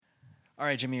All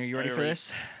right, Jimmy, are you ready for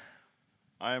this?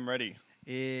 I am ready.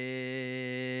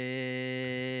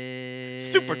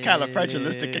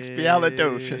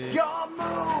 Supercalifragilisticexpialidocious. Your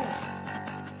move!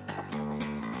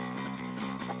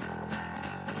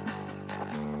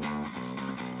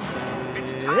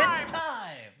 It's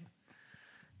time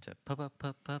to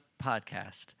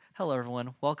podcast. Hello,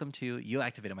 everyone. Welcome to You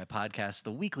Activated My Podcast,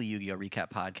 the weekly Yu-Gi-Oh! Recap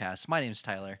podcast. My name's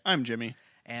Tyler. I'm Jimmy.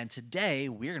 And today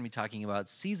we're going to be talking about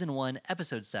Season 1,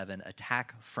 Episode 7,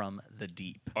 Attack from the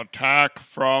Deep. Attack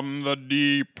from the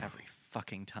Deep. Every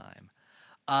fucking time.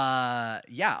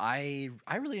 I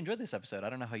really enjoyed this episode.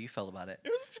 I don't know how you felt about it. It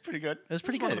was pretty good. It was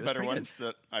pretty one good. of It the was better pretty ones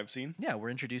that I've seen. Yeah,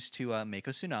 we're introduced to Mako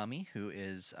Tsunami, who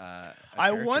is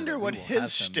I wonder what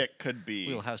his shtick could be.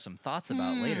 We will have some thoughts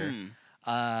about later.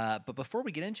 But before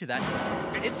we get into that,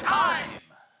 it's time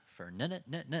for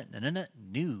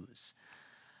news.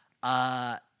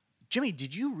 Jimmy,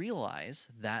 did you realize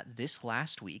that this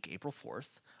last week, April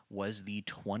 4th, was the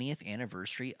 20th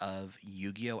anniversary of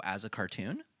Yu-Gi-Oh! As a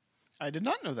cartoon? I did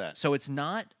not know that. So it's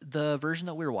not the version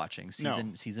that we were watching,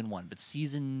 No. season 1, but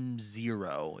Season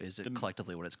 0 is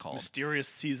collectively what it's called. Mysterious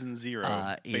Season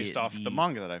 0, based off the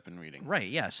manga that I've been reading. Right,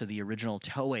 yeah. So the original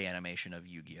Toei animation of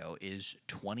Yu-Gi-Oh! Is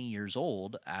 20 years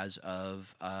old as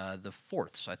of the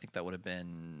 4th. So I think that would have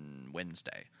been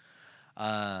Wednesday.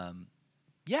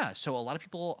 Yeah, so a lot of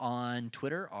people on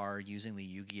Twitter are using the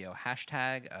Yu-Gi-Oh!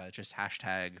 Hashtag, just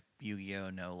hashtag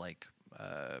Yu-Gi-Oh! No,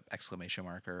 exclamation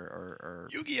mark or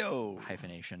Yu-Gi-Oh!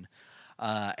 hyphenation.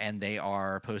 And they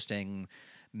are posting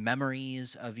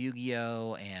memories of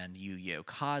Yu-Gi-Oh! And Yu-Gi-Oh!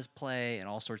 Cosplay and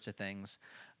all sorts of things.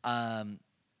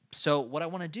 So what I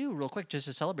want to do real quick, just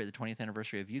to celebrate the 20th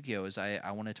anniversary of Yu-Gi-Oh! Is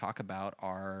I want to talk about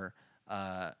our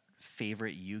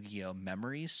favorite Yu-Gi-Oh!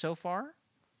 Memories so far.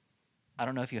 I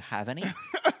don't know if you have any.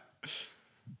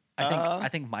 I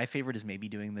think my favorite is maybe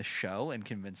doing this show and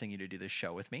convincing you to do this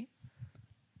show with me.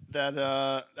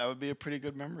 That would be a pretty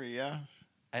good memory, yeah.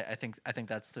 I think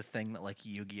that's the thing that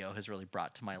Yu-Gi-Oh! Has really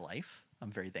brought to my life.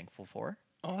 I'm very thankful for.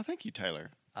 Oh, thank you, Tyler.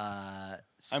 I'm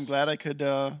glad I could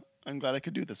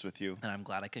do this with you. And I'm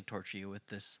glad I could torture you with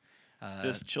this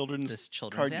children's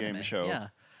anime. card game show. Yeah.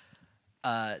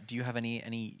 Do you have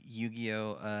any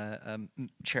Yu-Gi-Oh!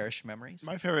 Cherished memories?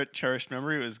 My favorite cherished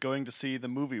memory was going to see the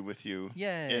movie with you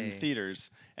in theaters,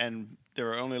 and there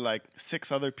were only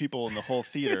 6 other people in the whole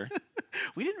theater.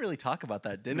 We didn't really talk about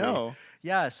that, did we? No.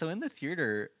 Yeah, so in the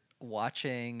theater,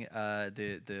 watching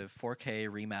the 4K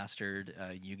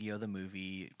remastered Yu-Gi-Oh! The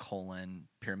movie,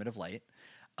 Pyramid of Light,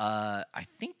 I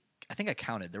think I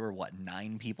counted. There were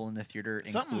 9 people in the theater,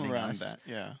 Something including around us. that,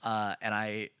 yeah. And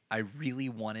I really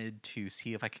wanted to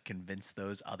see if I could convince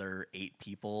those other 8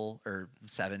 people or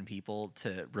 7 people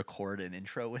to record an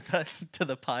intro with us to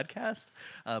the podcast.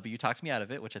 But you talked me out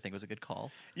of it, which I think was a good call.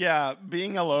 Yeah,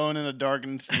 being alone in a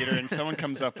darkened theater and someone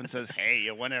comes up and says, "Hey,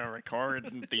 you want to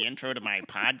record the intro to my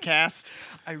podcast?"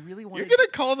 I really wanted. You're gonna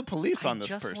call the police on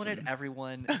this person. I just wanted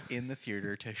everyone in the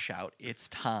theater to shout "It's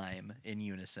time" in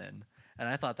unison. And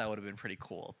I thought that would have been pretty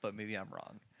cool, but maybe I'm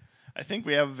wrong. I think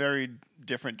we have very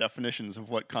different definitions of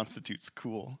what constitutes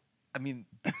cool. I mean,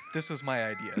 this was my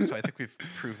idea, so I think we've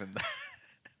proven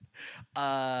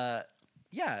that.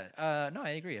 No, I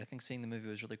agree. I think seeing the movie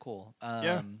was really cool.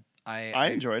 Yeah. I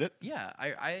enjoyed it. Yeah,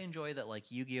 I enjoy that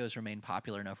Yu-Gi-Oh! Has remained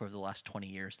popular enough over the last 20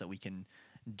 years that we can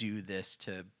do this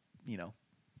to,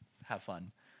 have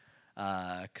fun.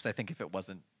 Because I think if it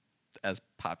wasn't as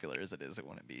popular as it is, it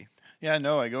wouldn't be. Yeah,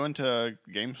 no, I go into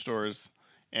game stores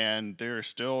and they're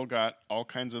still got all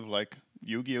kinds of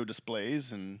Yu-Gi-Oh!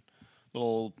 Displays and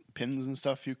little pins and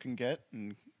stuff you can get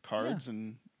and cards,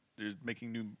 and they're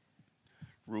making new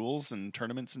rules and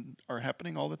tournaments are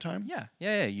happening all the time.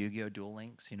 Yeah. Yu-Gi-Oh! Duel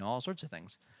Links, all sorts of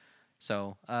things.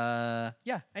 So,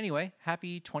 anyway,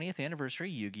 happy 20th anniversary,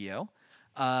 Yu-Gi-Oh!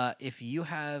 If you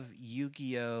have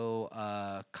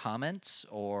Yu-Gi-Oh! Comments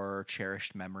or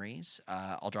cherished memories,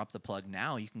 I'll drop the plug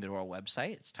now. You can go to our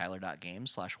website. It's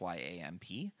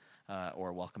tyler.games/YAMP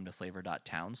or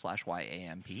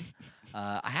welcometoflavor.town/YAMP.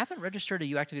 I haven't registered a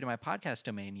You Activated My Podcast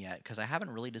domain yet because I haven't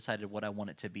really decided what I want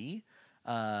it to be.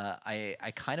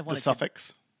 I kind of want the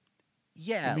suffix.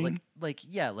 Yeah, the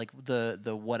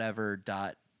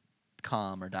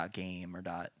whatever.com or .game or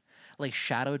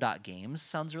shadow.games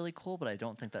sounds really cool, but I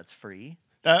don't think that's free.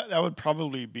 That would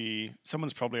probably be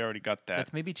someone's probably already got that.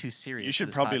 That's maybe too serious. You should for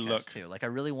this probably podcast look too. I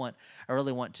really want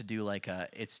to do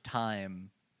it's time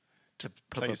to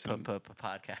play some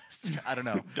podcast. I don't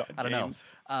know.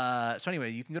 So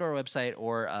anyway, you can go to our website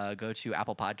or go to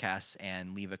Apple Podcasts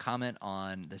and leave a comment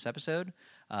on this episode.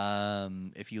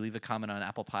 If you leave a comment on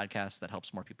Apple Podcasts, that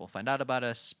helps more people find out about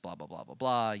us. Blah blah blah blah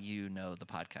blah. The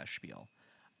podcast spiel.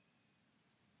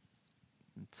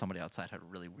 Somebody outside had a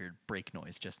really weird brake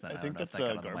noise just then. I I think don't know if that's that a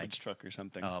got on the mic. garbage truck or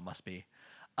something. Oh, it must be.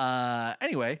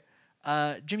 Anyway,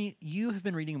 Jimmy, you have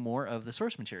been reading more of the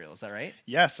source material. Is that right?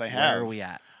 Yes, I have. Where are we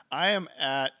at? I am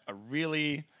at a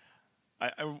really.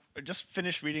 I just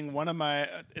finished reading one of my.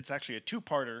 It's actually a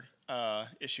two-parter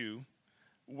issue,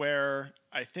 where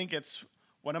I think it's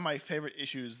one of my favorite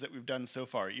issues that we've done so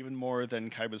far, even more than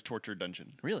Kaiba's Torture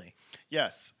Dungeon. Really?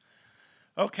 Yes.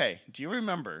 Okay. Do you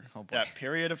remember Oh, boy. that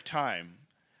period of time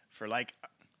for like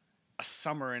a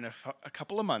summer and a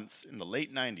couple of months in the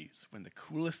late 90s when the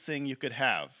coolest thing you could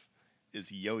have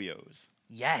is yo-yos?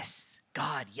 Yes.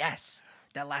 God, yes.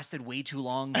 That lasted way too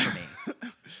long for me.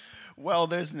 Well,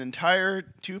 there's an entire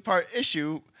two-part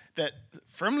issue that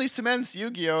firmly cements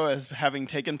Yu-Gi-Oh! As having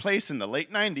taken place in the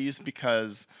late 90s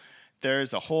because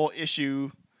there's a whole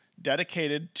issue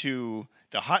dedicated to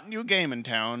the hot new game in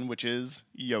town, which is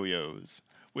yo-yos,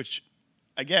 which,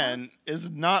 again, is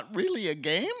not really a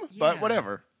game, but Yeah.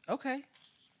 whatever. Okay.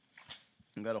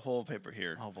 I've got a whole paper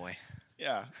here. Oh, boy.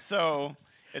 Yeah, so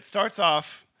it starts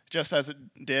off just as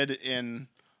it did in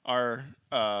our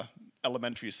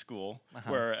elementary school,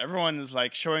 where everyone is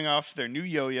like showing off their new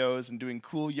yo-yos and doing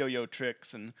cool yo-yo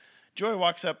tricks, and Joy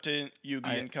walks up to Yugi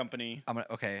and company.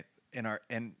 Okay.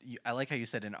 I like how you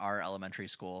said in our elementary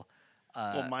school.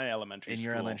 Well, my elementary in school.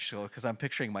 your elementary school, because I'm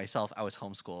picturing myself. I was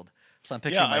homeschooled, so I'm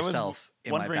picturing I was myself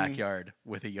in my wondering- backyard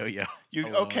with a yo-yo. You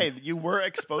alone. okay? You were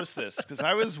exposed to this because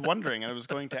I was wondering, and I was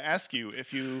going to ask you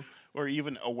if you were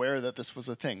even aware that this was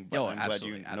a thing. But Oh, I'm glad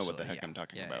absolutely, you know what the absolutely, heck yeah. I'm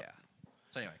talking Yeah, about. yeah.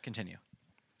 So anyway, continue.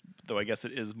 Though I guess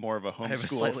it is more of a have a homeschool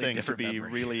slightly thing to different be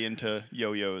memory. really into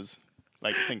yo-yos.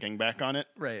 Like thinking back on it,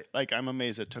 Right. Like I'm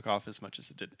amazed it took off as much as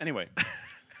it did. Anyway,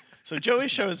 so Joey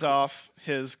shows off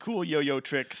his cool yo-yo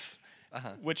tricks,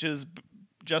 which is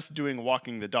just doing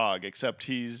walking the dog, except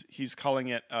he's calling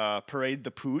it parade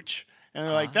the pooch, and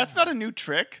they're like, that's not a new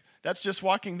trick, that's just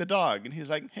walking the dog, and he's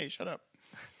like, hey, shut up.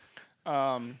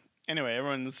 Anyway,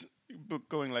 everyone's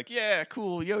going like, yeah,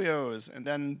 cool yo-yos, and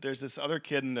then there's this other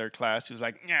kid in their class who's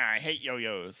like, yeah, I hate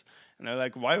yo-yos, and they're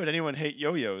like, why would anyone hate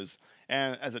yo-yos?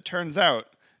 And as it turns out,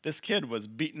 this kid was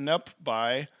beaten up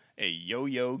by a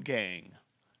yo-yo gang.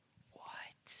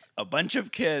 What? A bunch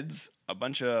of kids, a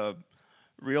bunch of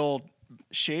real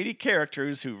shady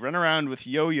characters who run around with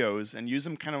yo-yos and use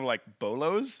them kind of like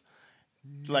bolos,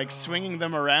 like swinging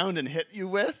them around and hit you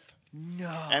with.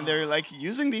 No. And they're like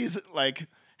using these like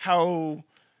how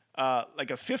like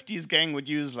a 50s gang would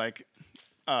use like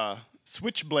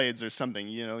switchblades or something.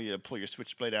 You know, you pull your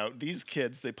switchblade out. These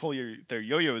kids, they pull their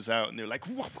yo-yos out and they're like,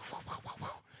 whoa, whoa, whoa, whoa,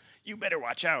 whoa. You better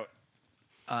watch out.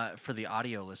 For the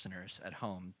audio listeners at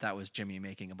home, that was Jimmy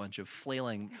making a bunch of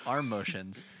flailing arm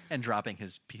motions and dropping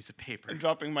his piece of paper. I'm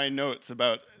dropping my notes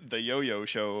about the yo-yo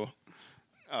show.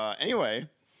 Anyway,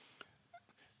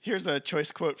 here's a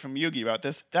choice quote from Yugi about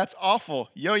this. That's awful.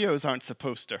 Yo-yos aren't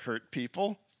supposed to hurt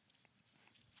people.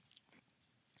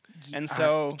 And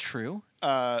so True.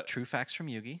 True facts from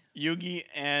Yugi. Yugi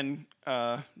and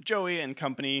Joey and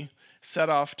company set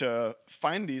off to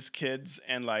find these kids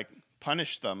and like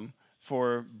punish them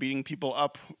for beating people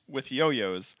up with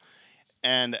yo-yos.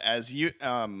 And as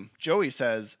Joey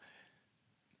says,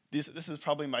 this is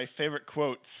probably my favorite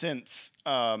quote since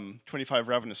 25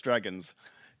 Ravenous Dragons.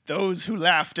 Those who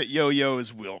laughed at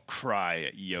yo-yos will cry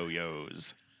at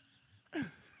yo-yos.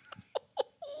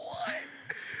 What?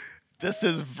 This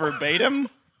is verbatim.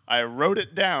 I wrote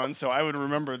it down so I would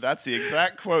remember that's the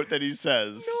exact quote that he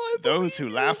says. No, I Those who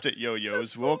believe you. laughed at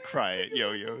yo-yos will cry at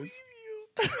yo-yos.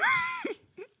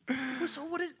 So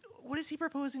what is he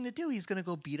proposing to do? He's gonna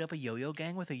go beat up a yo-yo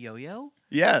gang with a yo-yo?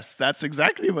 Yes, that's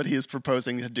exactly what he is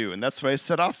proposing to do, and that's what I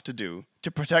set off to do,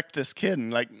 to protect this kid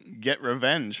and like get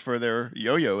revenge for their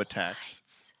yo-yo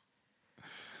attacks.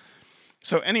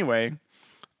 So anyway,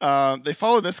 they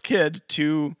follow this kid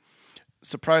to,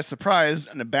 surprise, surprise,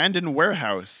 an abandoned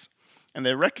warehouse, and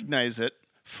they recognize it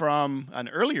from an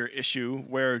earlier issue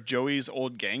where Joey's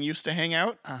old gang used to hang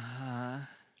out.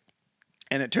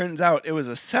 And it turns out it was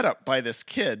a setup by this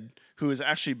kid who has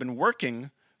actually been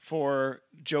working for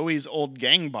Joey's old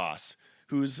gang boss,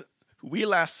 who we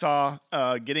last saw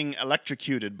getting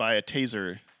electrocuted by a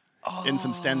taser in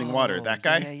some standing water. That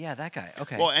guy? Yeah, that guy.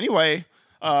 Okay. Well, anyway,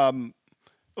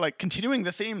 like continuing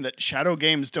the theme that shadow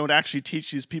games don't actually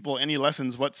teach these people any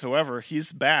lessons whatsoever,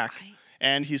 he's back,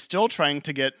 and he's still trying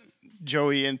to get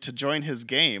Joey in to join his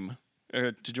game,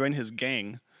 or to join his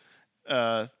gang.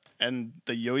 And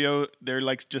the yo-yo, they're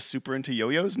like just super into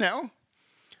yo-yos now.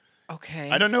 Okay.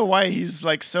 I don't know why he's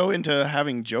like so into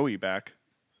having Joey back.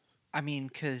 I mean,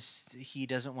 because he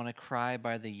doesn't want to cry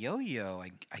by the yo-yo,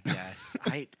 I guess.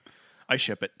 I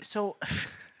ship it. So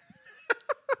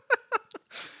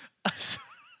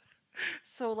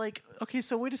So like, okay,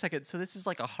 so wait a second. So this is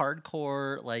like a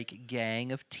hardcore like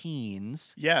gang of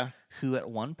teens Yeah. who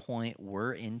at one point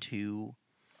were into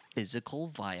physical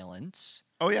violence,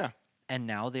 Oh yeah. and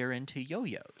now they're into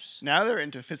yo-yos. Now they're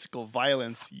into physical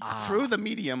violence through the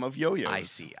medium of yo-yos.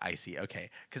 I see. Okay,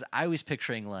 because I was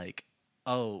picturing like,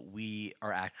 oh, we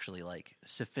are actually like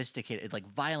sophisticated. Like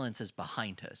violence is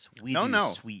behind us. We do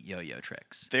sweet yo-yo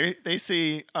tricks. They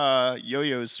see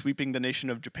yo-yos sweeping the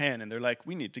nation of Japan, and they're like,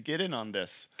 we need to get in on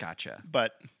this. Gotcha.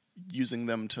 But using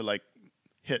them to like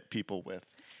hit people with.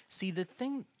 See,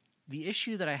 the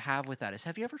issue that I have with that is,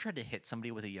 have you ever tried to hit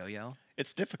somebody with a yo-yo?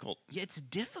 It's difficult. Yeah, it's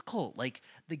difficult. Like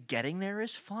the getting there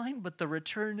is fine, but the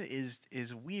return is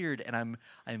weird. And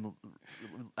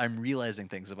I'm realizing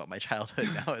things about my childhood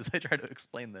now as I try to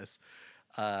explain this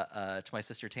to my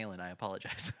sister Taylin. I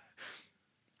apologize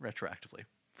retroactively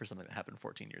for something that happened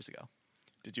 14 years ago.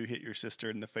 Did you hit your sister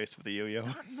in the face with a yo-yo?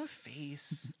 Not in the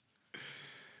face.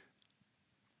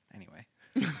 Anyway.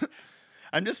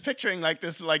 I'm just picturing like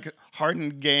this like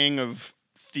hardened gang of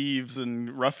thieves and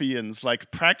ruffians like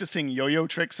practicing yo-yo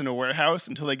tricks in a warehouse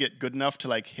until they get good enough to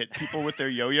like hit people with their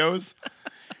yo-yos.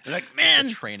 They're like, man, a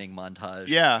training montage.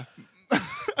 Yeah.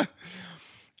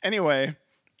 Anyway,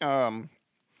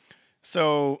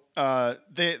 so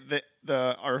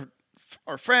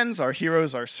our friends, our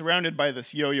heroes, are surrounded by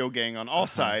this yo-yo gang on all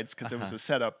sides because it was a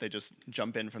setup. They just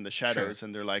jump in from the shadows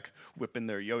and they're like whipping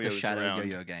their yo-yos The shadow around.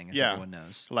 yo-yo gang, as everyone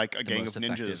knows. Like a The gang most of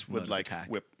ninjas effective would mode of like attack.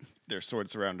 whip their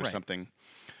swords around or Right. something.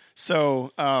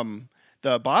 So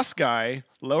the boss guy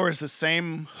lowers the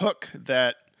same hook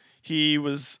that he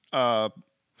was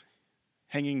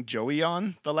hanging Joey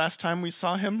on the last time we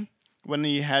saw him when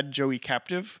he had Joey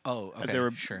captive. Oh, okay, as they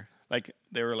were sure.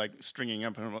 they were like stringing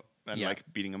up and Yeah. like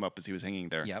beating him up as he was hanging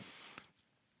there. Yep.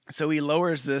 So he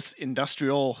lowers this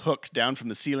industrial hook down from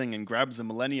the ceiling and grabs the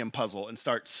Millennium Puzzle and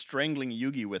starts strangling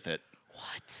Yugi with it.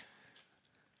 What?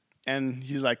 And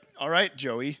he's like, "All right,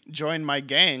 Joey, join my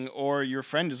gang or your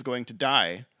friend is going to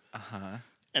die." Uh-huh.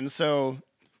 And so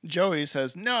Joey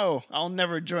says, "No, I'll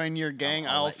never join your gang.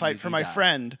 I'll I'll let fight for Yugi my die."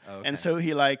 friend." Okay. And so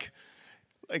he like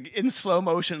in slow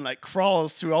motion like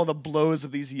crawls through all the blows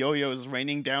of these yo-yos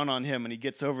raining down on him, and he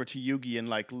gets over to Yugi and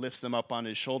like lifts him up on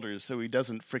his shoulders so he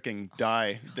doesn't freaking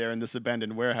die there in this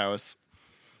abandoned warehouse.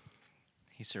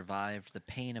 He survived the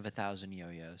pain of 1,000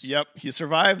 yo-yos. Yep, he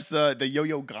survives the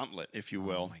yo-yo gauntlet, if you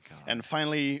will, my God. and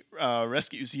finally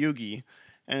rescues Yugi,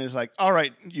 and is like, "All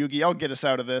right, Yugi, I'll get us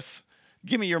out of this.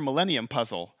 Give me your Millennium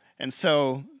Puzzle." And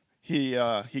so he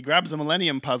grabs a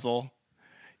Millennium Puzzle.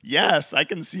 Yes, I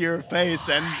can see your face,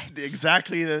 and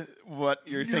exactly what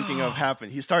you're thinking of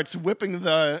happened. He starts whipping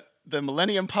the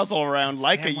Millennium Puzzle around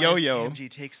like a yo-yo. Samwise Gamgee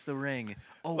takes the ring.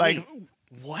 Oh, Like- wait.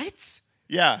 What?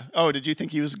 Yeah. Oh, did you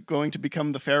think he was going to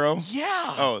become the Pharaoh?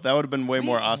 Yeah. Oh, that would have been way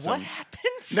more Wait, awesome. What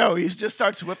happens? No, he just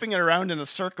starts whipping it around in a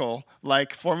circle,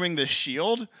 like forming this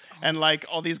shield, and like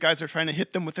all these guys are trying to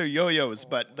hit them with their yo-yos,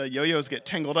 but the yo-yos get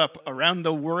tangled up around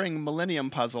the whirring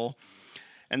Millennium Puzzle,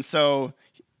 and so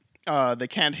they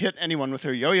can't hit anyone with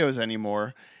their yo-yos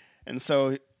anymore. And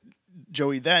so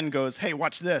Joey then goes, "Hey,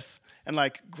 watch this," and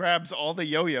like grabs all the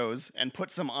yo-yos and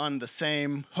puts them on the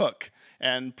same hook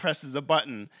and presses a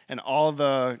button, and all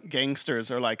the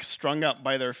gangsters are like strung up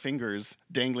by their fingers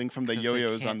dangling from the 'Cause they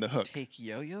yo-yos on can't the hook. Take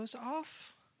yo-yos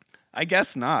off? I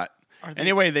guess not. Are they-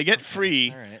 Anyway, they get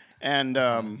free, all right. and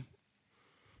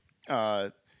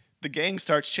the gang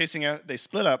starts chasing out. They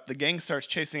split up. The gang starts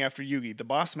chasing after Yugi. The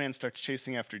boss man starts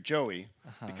chasing after Joey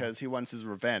because he wants his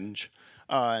revenge.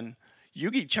 And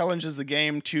Yugi challenges the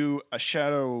game to a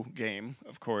shadow game,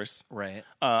 of course. Right.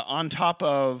 On top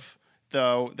of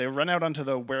they run out onto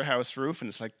the warehouse roof, and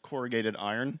it's like corrugated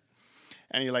iron.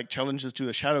 And he like challenges to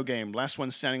a shadow game. Last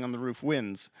one standing on the roof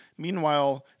wins.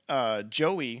 Meanwhile,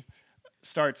 Joey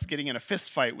starts getting in a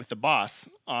fist fight with the boss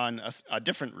on a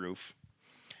different roof.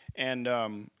 And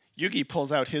Yugi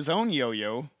pulls out his own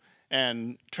yo-yo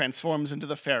and transforms into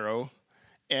the Pharaoh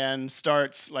and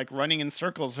starts like running in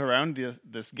circles around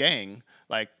this gang,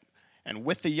 like, and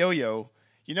with the yo-yo,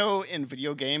 you know, in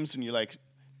video games when you like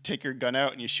take your gun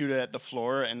out and you shoot it at the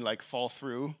floor and like fall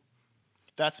through.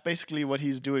 That's basically what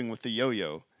he's doing with the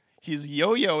yo-yo. He's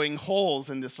yo-yoing holes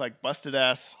in this like busted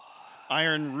ass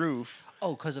iron roof.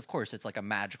 Oh, because of course it's like a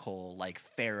magical like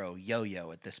pharaoh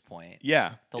yo-yo at this point.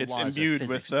 Yeah, The it's laws imbued of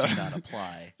with physics do not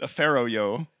apply. a pharaoh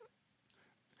yo.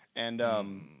 And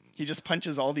he just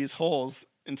punches all these holes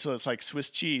until it's like Swiss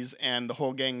cheese, and the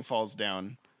whole gang falls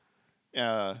down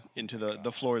into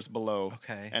the floors below.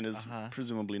 Okay, and is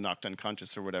presumably knocked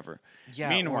unconscious or whatever. Yeah.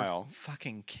 Meanwhile, or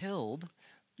fucking killed.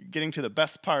 getting to the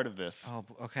best part of this, Oh,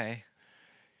 okay.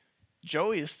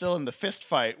 Joey is still in the fist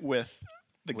fight with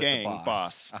the With gang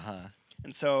boss. Uh-huh.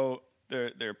 And so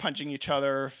they're punching each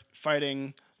other,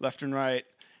 fighting left and right.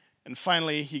 And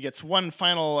finally, he gets one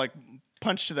final like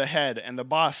punch to the head, and the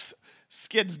boss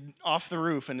skids off the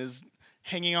roof and is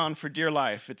hanging on for dear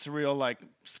life. It's a real like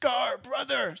Scar,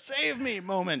 brother, save me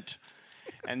moment.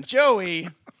 And Joey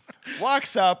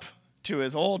walks up to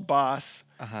his old boss,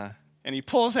 and he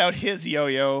pulls out his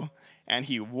yo-yo, and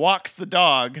he walks the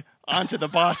dog onto the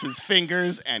boss's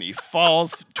fingers, and he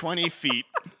falls 20 feet.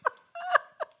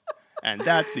 And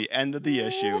that's the end of the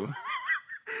issue.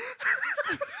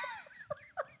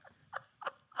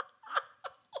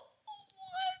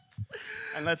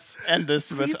 And let's end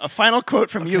this with a final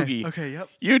quote from Yugi. Okay, yep.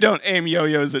 You don't aim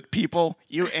yo-yos at people,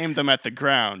 you aim them at the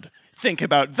ground. Think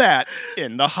about that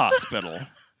in the hospital.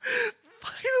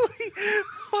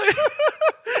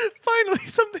 Finally,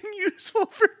 something useful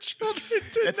for children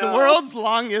to know. It's the world's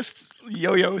longest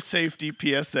yo-yo safety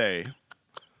PSA.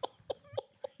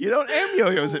 You don't aim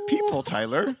yo-yos at people,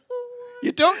 Tyler.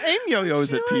 You don't aim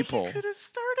yo-yos at people. You could have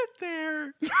started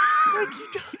there. Like you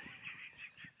don't.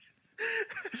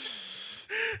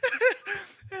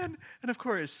 and of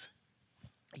course,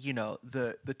 you know,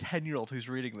 the 10-year-old who's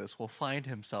reading this will find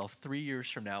himself 3 years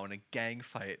from now in a gang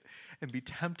fight and be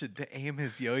tempted to aim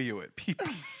his yo-yo at people.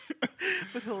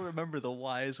 But he'll remember the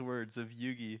wise words of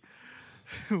Yugi,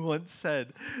 who once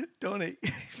said, "Don't aim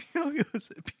yo-yos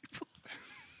at people."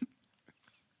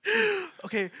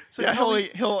 Okay, so yeah,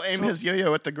 he'll aim his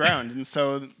yo-yo at the ground, and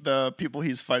so the people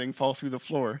he's fighting fall through the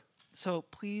floor. So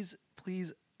please,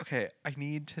 okay, I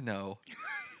need to know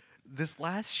this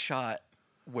last shot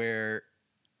where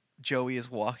Joey is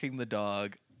walking the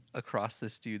dog across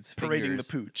this dude's Parading fingers.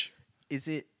 the pooch. Is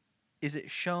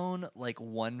it shown like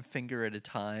one finger at a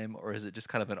time, or is it just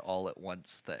kind of an all at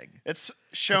once thing? It's 'Cause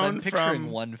shown I'm picturing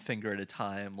from one finger at a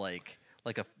time, like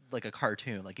a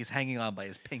cartoon, like he's hanging on by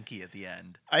his pinky at the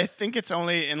end. I think it's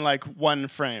only in like one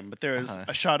frame, but there's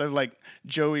a shot of like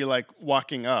Joey like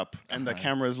walking up, and the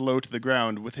camera is low to the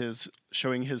ground with his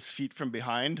showing his feet from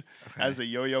behind as the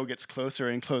yo-yo gets closer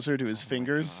and closer to his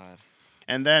fingers. God.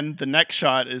 And then the next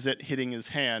shot is it hitting his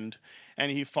hand, and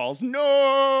he falls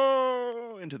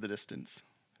into the distance.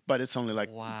 But it's only like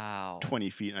Wow. 20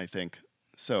 feet, I think.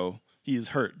 So he's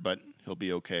hurt, but he'll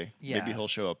be okay. Yeah. Maybe he'll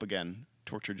show up again,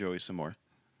 torture Joey some more.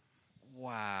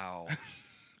 Wow.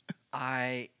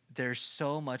 There's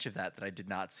so much of that I did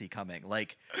not see coming.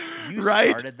 Like you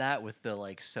Right? started that with the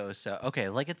like so okay,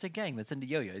 like it's a gang that's into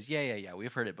yo-yos. Yeah.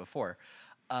 We've heard it before.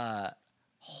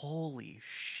 Holy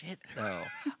shit though.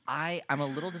 I'm a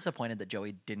little disappointed that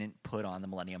Joey didn't put on the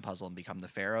Millennium Puzzle and become the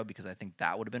Pharaoh, because I think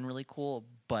that would have been really cool,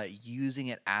 but using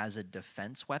it as a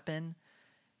defense weapon,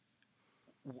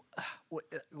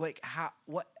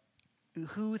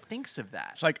 who thinks of that?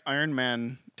 It's like Iron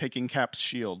Man taking Cap's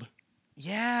shield.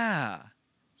 Yeah.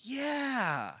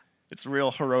 It's a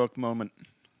real heroic moment.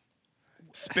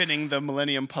 Spinning the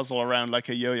Millennium Puzzle around like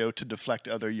a yo-yo to deflect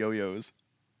other yo-yos.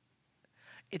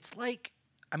 It's like,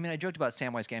 I mean, I joked about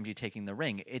Samwise Gamgee taking the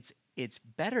ring. It's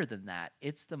better than that.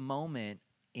 It's the moment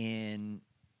in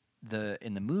the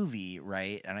movie,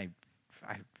 right? And I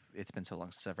it's been so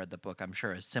long since I've read the book. I'm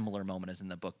sure a similar moment is in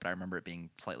the book, but I remember it being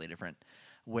slightly different,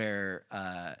 where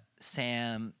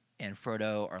Sam and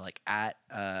Frodo are like at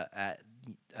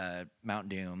Mount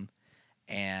Doom,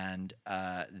 and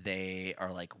they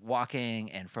are like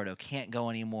walking, and Frodo can't go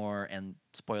anymore. And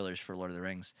spoilers for Lord of the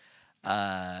Rings.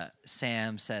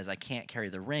 Sam says, "I can't carry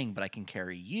the ring, but I can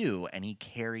carry you," and he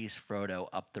carries Frodo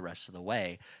up the rest of the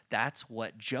way. That's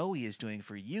what Joey is doing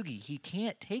for Yugi. He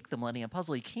can't take the Millennium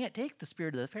Puzzle, he can't take the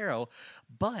Spirit of the Pharaoh,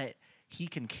 but he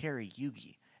can carry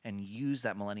Yugi and use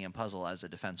that Millennium Puzzle as a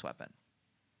defense weapon.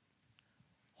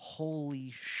 Holy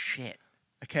shit.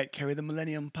 I can't carry the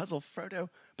Millennium Puzzle, Frodo,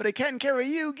 but I can carry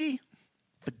Yugi.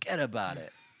 Forget about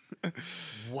it.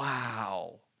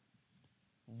 Wow.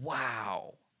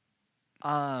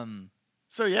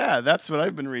 So yeah, that's what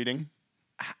I've been reading.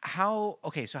 How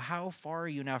far are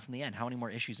you now from the end? How many more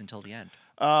issues until the end?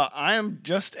 I am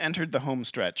just entered the home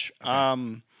stretch.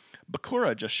 Okay.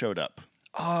 Bakura just showed up.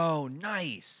 Oh,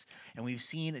 nice! And we've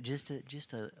seen just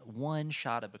a one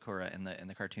shot of Bakura in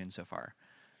the cartoon so far.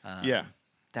 Yeah,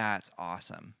 that's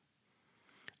awesome.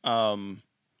 Yeah,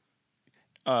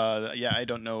 I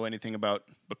don't know anything about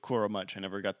Bakura much. I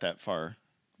never got that far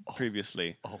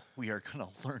previously. Oh, we are gonna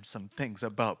learn some things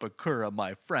about Bakura,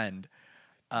 my friend.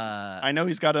 I know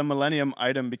he's got a Millennium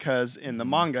item because in the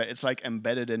manga it's like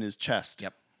embedded in his chest.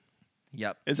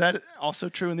 Yep. Is that also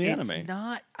true in the anime? It's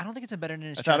not. I don't think it's embedded in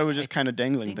his chest. I thought it was just kind of I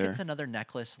dangling think there. it's another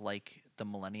necklace like the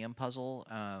Millennium Puzzle,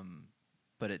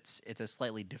 but it's a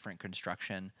slightly different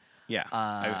construction. Yeah,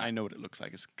 I know what it looks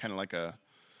like. It's kind of like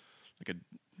like a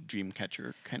dream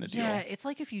catcher kind of deal. Yeah, it's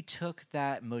like if you took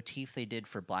that motif they did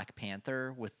for Black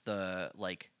Panther with the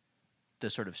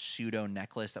sort of pseudo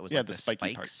necklace that was like the the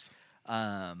spiky spikes,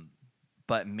 parts.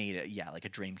 but made it like a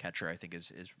dream catcher. I think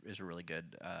is a really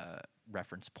good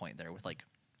reference point there with like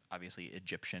obviously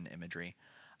Egyptian imagery.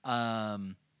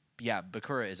 Yeah,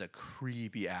 Bakura is a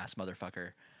creepy ass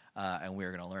motherfucker, and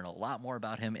we're gonna learn a lot more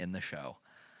about him in the show.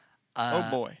 Oh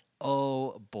boy.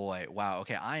 Oh boy! Wow.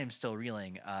 Okay, I am still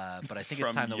reeling, but I think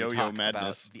it's From time that we Yo-Yo talk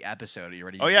Madness. about the episode. Are you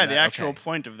ready? Oh to yeah, do the that? actual Okay.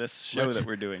 point of this show that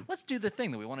we're doing. Let's do the thing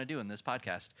that we want to do in this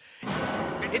podcast.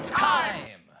 It's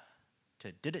time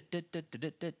to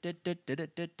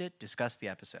discuss the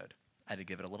episode. I had to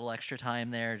give it a little extra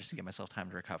time there just to give myself time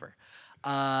to recover.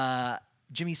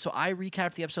 Jimmy, so I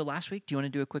recapped the episode last week. Do you want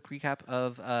to do a quick recap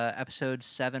of episode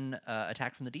 7,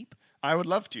 Attack from the Deep? I would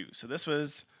love to. So this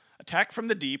was Attack from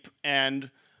the Deep,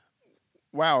 and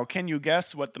wow, can you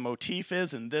guess what the motif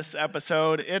is in this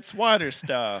episode? It's water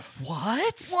stuff.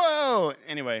 What? Whoa!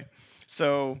 Anyway,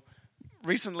 so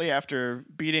recently after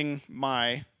beating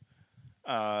my...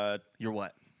 You're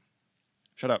what?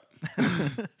 Shut up.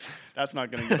 That's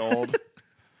not going to get old.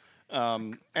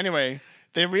 Anyway,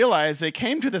 they realized they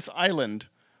came to this island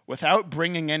without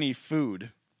bringing any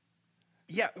food,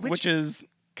 Yeah, which is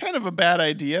kind of a bad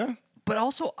idea. But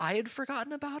also, I had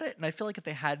forgotten about it, and I feel like if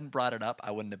they hadn't brought it up,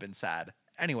 I wouldn't have been sad.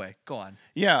 Anyway, go on.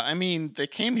 Yeah, I mean, they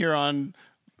came here on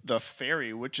the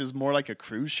ferry, which is more like a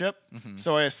cruise ship. Mm-hmm.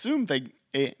 So I assumed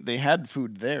they had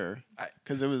food there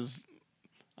because it was,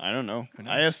 I don't know.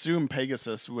 I assume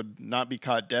Pegasus would not be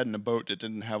caught dead in a boat that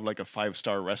didn't have like a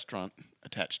 5-star restaurant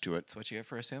attached to it. That's what you get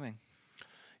for assuming.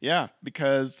 Yeah,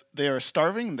 because they are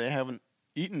starving. They haven't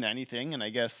eaten anything in, I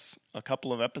guess, a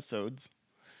couple of episodes.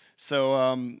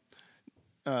 So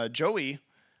Joey,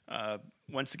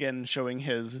 once again showing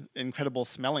his incredible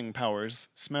smelling powers,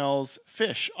 smells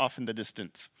fish off in the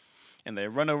distance. And they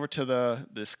run over to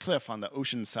this cliff on the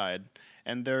ocean side,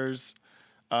 and there's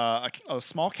a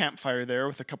small campfire there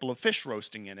with a couple of fish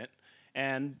roasting in it.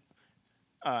 And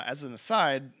as an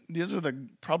aside, these are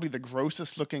probably the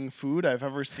grossest looking food I've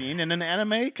ever seen in an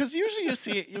anime. Because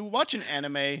usually you watch an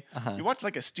anime, you watch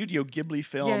like a Studio Ghibli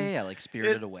film. Yeah, like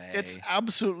Spirited Away. It's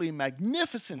absolutely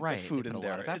magnificent, Right, the food they in put a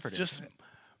lot there. of effort It's just into it.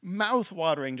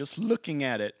 mouth-watering just looking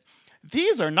at it.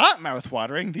 These are not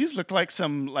mouth-watering. These look like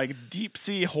some like deep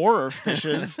sea horror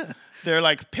fishes. They're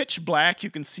like pitch black.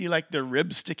 You can see like their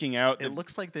ribs sticking out. It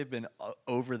looks like they've been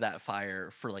over that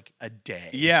fire for like a day.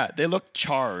 Yeah, they look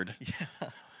charred. Yeah.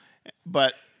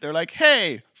 But they're like,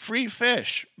 hey, free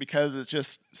fish, because it's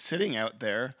just sitting out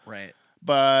there. Right.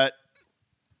 But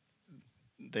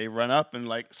they run up and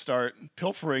like start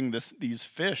pilfering these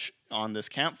fish on this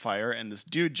campfire, and this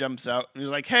dude jumps out and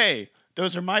he's like, hey,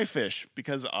 those are my fish,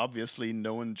 because obviously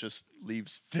no one just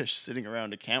leaves fish sitting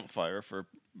around a campfire for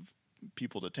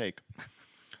people to take.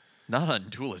 Not on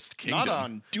Duelist Kingdom. Not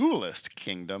on Duelist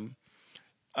Kingdom.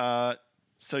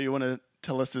 So you want to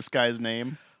tell us this guy's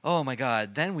name? Oh my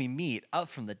god. Then we meet up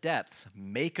from the depths,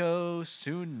 Mako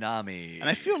Tsunami. And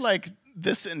I feel like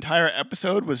this entire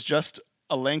episode was just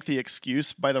a lengthy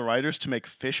excuse by the writers to make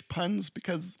fish puns,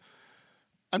 because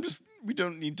we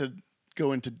don't need to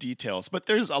go into details, but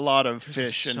there's a lot of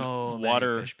fish and so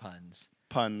water many fish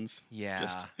puns. Yeah.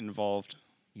 just involved.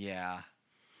 Yeah.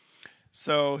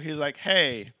 So he's like,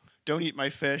 hey, don't eat my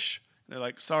fish. And they're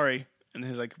like, sorry. And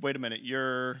he's like, wait a minute,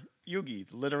 you're Yugi,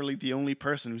 literally the only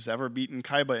person who's ever beaten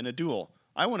Kaiba in a duel.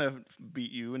 I want to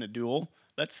beat you in a duel.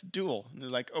 Let's duel. And they're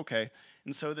like, okay.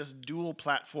 And so this duel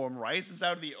platform rises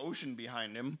out of the ocean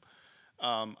behind him.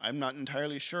 I'm not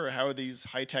entirely sure how these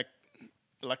high-tech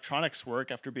electronics work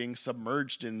after being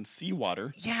submerged in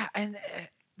seawater. Yeah, and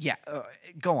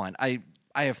go on. I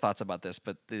have thoughts about this,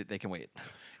 but they can wait.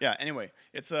 Yeah, anyway,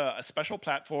 it's a special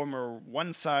platform where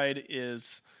one side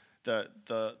is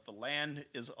the land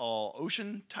is all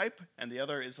ocean type, and the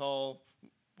other is all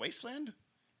wasteland.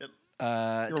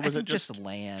 Or was it just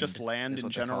land? Just land is in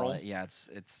what they call general. it. Yeah,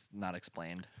 it's not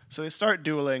explained. So they start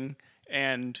dueling,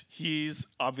 and he's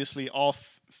obviously all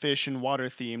fish and water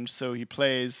themed. So he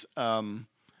plays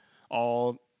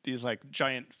all these like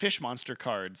giant fish monster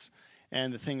cards.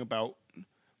 And the thing about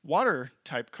water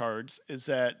type cards is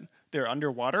that they're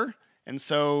underwater, and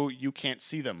so you can't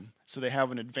see them. So they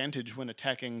have an advantage when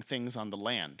attacking things on the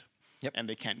land. Yep. And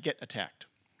they can't get attacked.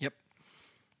 Yep.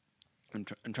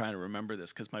 I'm trying to remember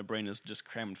this because my brain is just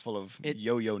crammed full of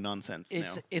yo-yo nonsense now.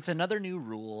 It's another new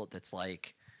rule that's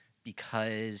like,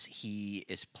 because he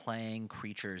is playing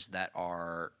creatures that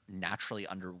are naturally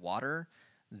underwater,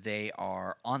 they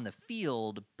are on the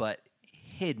field but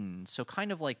hidden. So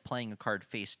kind of like playing a card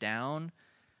face down,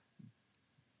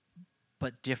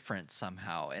 but different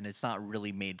somehow, and it's not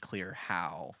really made clear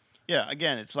how. Yeah,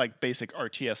 again, it's like basic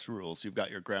RTS rules. You've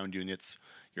got your ground units,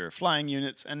 your flying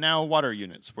units, and now water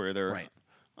units where they're Right.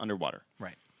 underwater.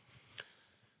 Right.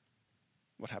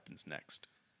 What happens next?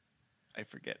 I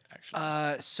forget,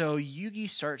 actually. So Yugi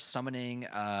starts summoning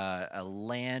a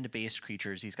land-based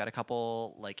creatures. He's got a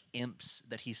couple like imps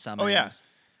that he summons. Oh, yeah.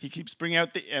 He keeps bringing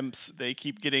out the imps. They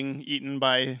keep getting eaten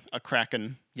by a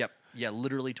kraken. Yep. Yeah,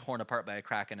 literally torn apart by a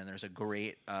kraken. And there's a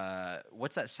great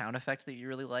what's that sound effect that you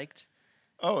really liked?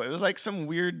 Oh, it was like some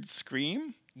weird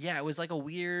scream? Yeah, it was like a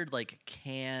weird like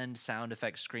canned sound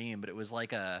effect scream, but it was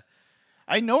like a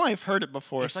I know I've heard it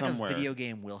before it's somewhere. like a video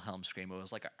game Wilhelm scream. It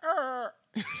was like a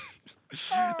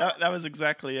That was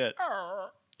exactly it.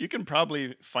 You can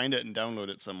probably find it and download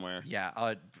it somewhere.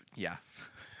 yeah, yeah.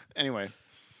 Anyway,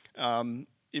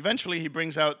 eventually he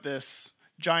brings out this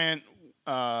giant.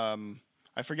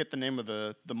 I forget the name of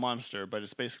the monster, but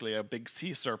it's basically a big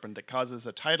sea serpent that causes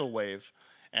a tidal wave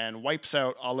and wipes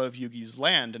out all of Yugi's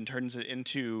land and turns it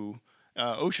into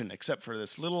ocean, except for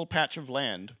this little patch of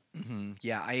land.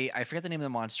 Yeah, I forget the name of the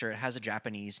monster. It has a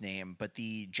Japanese name, but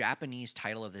the Japanese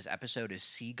title of this episode is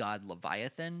Sea God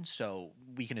Leviathan, so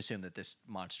we can assume that this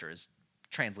monster is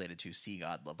translated to Sea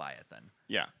God Leviathan.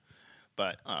 Yeah,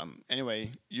 but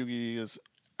anyway, Yugi is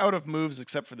out of moves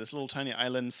except for this little tiny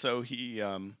island. So he,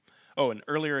 and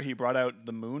earlier he brought out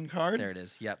the moon card. There it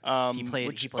is. Yep. He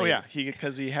played.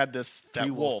 Because he had this that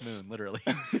Three wolf. Moon, literally.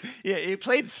 Yeah, he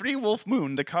played Three Wolf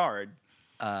Moon, the card.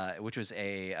 Which was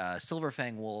a Silver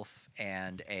Fang Wolf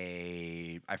and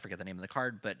I forget the name of the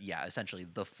card, but yeah, essentially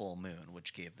the full moon,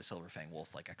 which gave the Silver Fang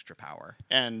Wolf like extra power.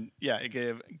 And yeah, it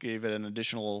gave it an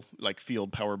additional like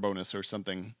field power bonus or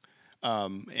something,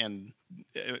 and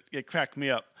it cracked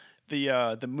me up.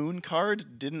 The moon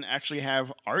card didn't actually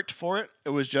have art for it. It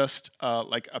was just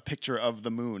like a picture of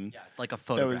the moon. Yeah, like a That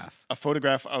photograph. was a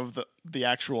photograph of the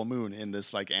actual moon in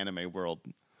this like anime world,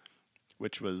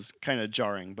 which was kind of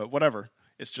jarring, but whatever.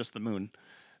 It's just the moon.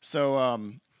 So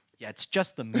Yeah, it's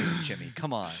just the moon, Jimmy.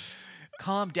 Come on,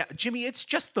 calm down, Jimmy. It's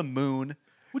just the moon.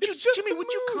 Would It's just Jimmy? the Would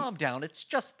you moon. calm down? It's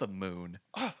just the moon.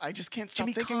 I just can't stop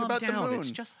Jimmy, thinking calm about down. the moon.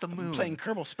 It's just the I've moon. been playing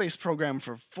Kerbal Space Program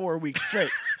for 4 weeks straight,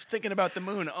 thinking about the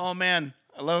moon. Oh man,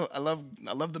 I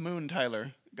love the moon,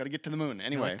 Tyler. Got to get to the moon.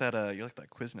 Anyway, You like that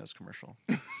Quiznos commercial.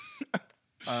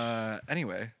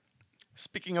 Anyway,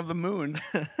 speaking of the moon,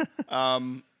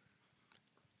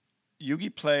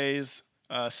 Yugi plays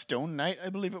Stone Knight, I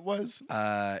believe it was.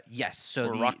 yes. So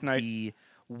Or Rock Knight. the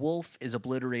wolf is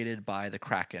obliterated by the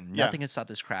kraken. Yeah. Nothing can stop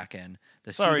this kraken.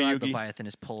 The Sorry, sea god Yugi. Leviathan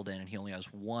is pulled in, and he only has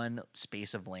one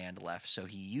space of land left. So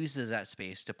he uses that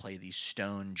space to play the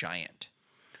stone giant.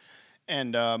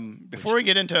 And before we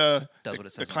get into does what it the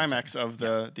says on the climax of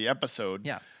the episode,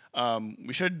 Yeah.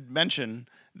 We should mention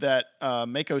that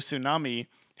Mako Tsunami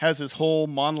has this whole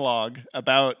monologue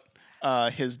about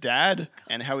his dad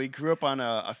and how he grew up on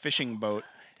a fishing boat,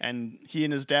 and he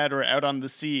and his dad were out on the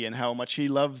sea and how much he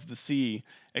loves the sea,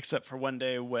 except for one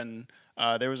day when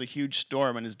there was a huge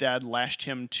storm and his dad lashed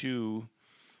him to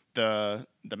the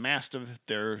mast of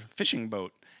their fishing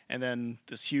boat, and then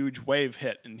this huge wave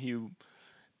hit and he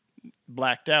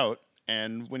blacked out.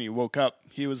 And when he woke up,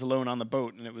 he was alone on the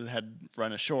boat, and had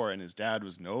run ashore, and his dad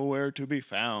was nowhere to be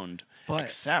found, But-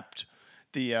 except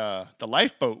the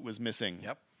lifeboat was missing.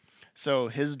 Yep. So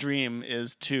his dream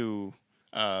is to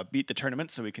beat the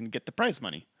tournament so he can get the prize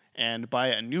money and buy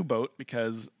a new boat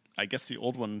because I guess the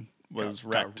old one was Got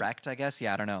wrecked, wrecked, I guess.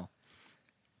 Yeah, I don't know.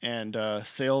 and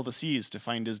sail the seas to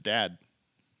find his dad,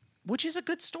 Which is a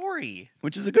good story.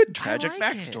 which is a good I tragic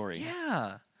like it. backstory.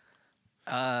 Yeah.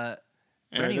 And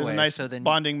But there's anyway, a nice so then-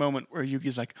 bonding moment where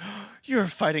Yugi's like, "You're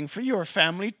fighting for your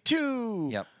family too."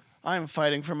 Yep. I'm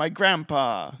fighting for my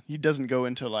grandpa. He doesn't go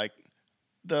into like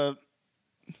the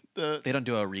They don't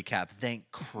do a recap.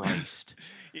 Thank Christ.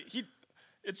 he.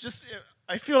 It's just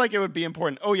I feel like it would be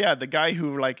important. Oh yeah, the guy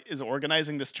who like is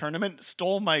organizing this tournament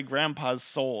stole my grandpa's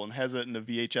soul and has it in a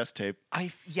VHS tape. I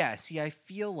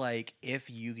feel like if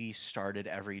Yugi started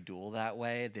every duel that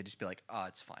way, they'd just be like, "Oh,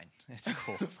 it's fine. It's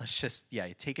cool. Let's just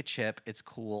take a chip. It's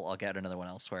cool. I'll get another one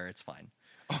elsewhere. It's fine."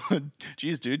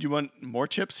 Geez, dude, you want more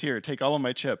chips? Here, take all of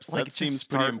my chips. Like, That just seems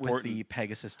pretty start important. with the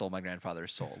Pegasus stole my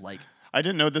grandfather's soul. Like, I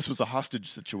didn't know this was a hostage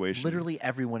situation. literally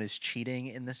everyone is cheating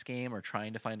in this game or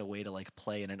trying to find a way to like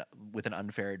play with an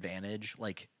unfair advantage.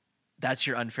 Like, that's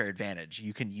your unfair advantage.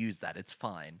 You can use that. It's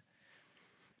fine.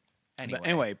 But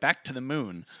anyway, back to the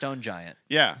moon. Stone Giant.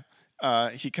 Yeah.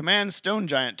 He commands Stone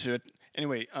Giant to.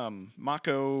 Anyway,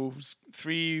 Mako's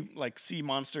 3 like sea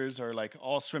monsters are like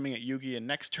all swimming at Yugi, and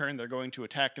next turn they're going to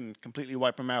attack and completely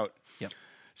wipe him out. Yep.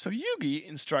 So Yugi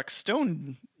instructs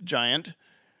Stone Giant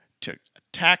to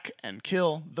attack and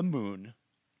kill the moon.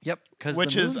 Yep, because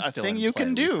Which is a thing you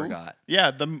can do. Forgot.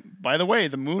 Yeah, by the way,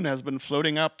 the moon has been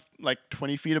floating up like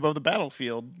 20 feet above the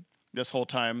battlefield this whole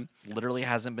time. Literally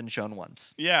hasn't been shown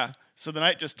once. Yeah, so the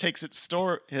knight just takes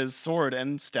his sword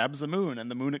and stabs the moon, and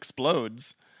the moon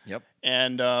explodes. Yep.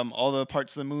 And all the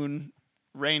parts of the moon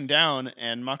rain down,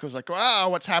 and Mako's like, wow,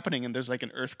 what's happening? And there's like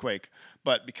an earthquake.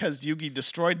 But because Yugi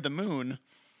destroyed the moon,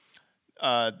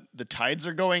 the tides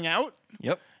are going out.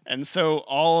 Yep. And so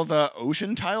all the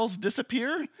ocean tiles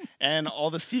disappear, and all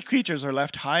the sea creatures are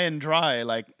left high and dry,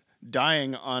 like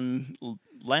dying on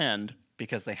land.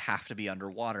 Because they have to be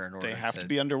underwater in order They have to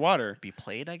be underwater. be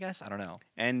played, I guess? I don't know.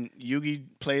 And Yugi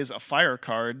plays a fire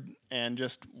card and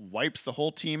just wipes the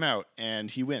whole team out, and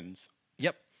he wins.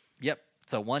 Yep.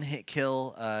 It's a one-hit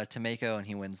kill to Mako, and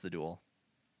he wins the duel.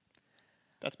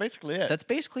 That's basically it. That's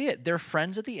basically it. They're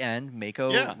friends at the end.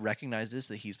 Mako Yeah. recognizes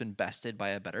that he's been bested by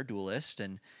a better duelist,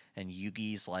 and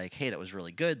Yugi's like, hey, that was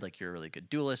really good. Like, you're a really good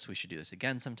duelist. We should do this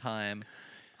again sometime.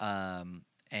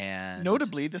 And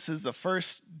Notably, this is the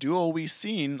first duel we've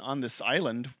seen on this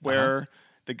island where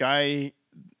the guy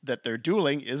that they're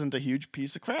dueling isn't a huge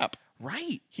piece of crap.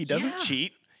 Right. He doesn't Yeah.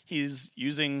 cheat. He's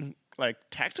using like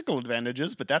tactical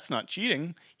advantages, but that's not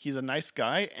cheating. He's a nice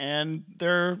guy, and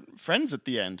they're friends at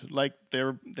the end. Like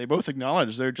they both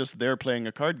acknowledge they're just there playing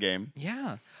a card game.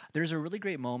 Yeah. There's a really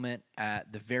great moment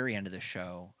at the very end of the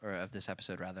show, or of this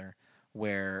episode rather,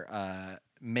 where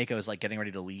Mako is like getting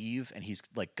ready to leave, and he's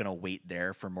like gonna wait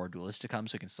there for more duelists to come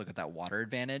so he can still get that water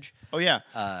advantage. Oh yeah,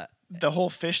 the whole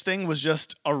fish thing was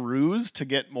just a ruse to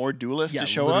get more duelists Yeah, to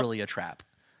show literally up. a trap.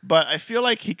 But I feel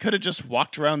like he could have just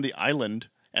walked around the island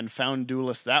and found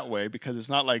duelists that way, because it's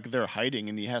not like they're hiding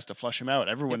and he has to flush them out.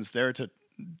 Everyone's there to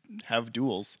have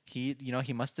duels. He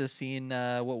must have seen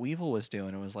what Weevil was doing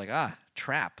and was like,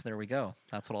 trap. There we go.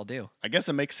 That's what I'll do. I guess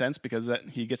it makes sense because that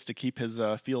he gets to keep his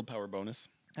field power bonus.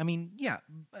 I mean, yeah,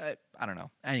 I don't know.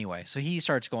 Anyway, so he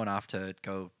starts going off to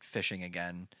go fishing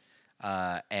again.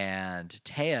 And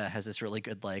Taya has this really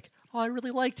good, like, oh, I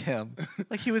really liked him.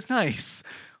 Like, he was nice.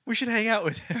 We should hang out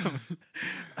with him.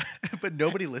 But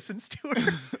nobody listens to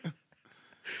her.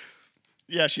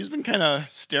 Yeah, she's been kind of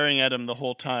staring at him the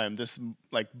whole time. This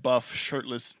like buff,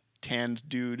 shirtless, tanned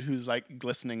dude who's like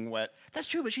glistening wet. That's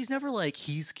true, but she's never like,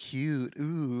 he's cute.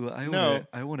 Ooh, No.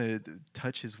 I want to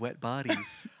touch his wet body.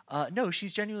 No,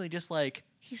 she's genuinely just like,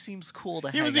 he seems cool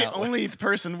to He hang was the out with. only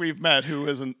person we've met who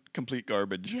isn't complete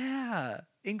garbage. Yeah,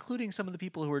 including some of the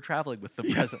people who are traveling with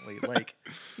them presently. Like,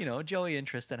 Joey and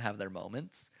Tristan have their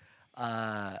moments.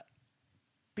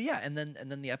 But yeah, and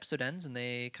then the episode ends and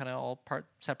they kind of all part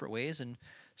separate ways. And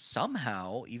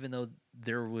somehow, even though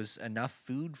there was enough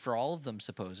food for all of them,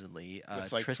 supposedly,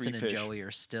 With, like, Tristan 3 and fish. Joey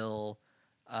are still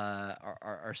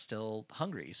are still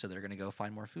hungry. So they're gonna go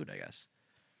find more food, I guess.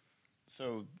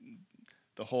 So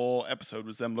the whole episode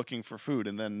was them looking for food,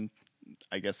 and then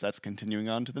I guess that's continuing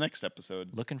on to the next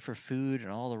episode. Looking for food in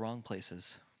all the wrong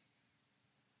places.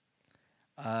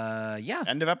 Yeah.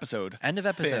 End of episode. End of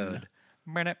Finn. episode.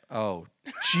 Oh,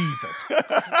 Jesus.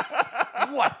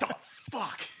 What the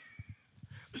fuck?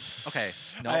 Okay.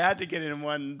 No, I had to get in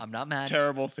one I'm not mad.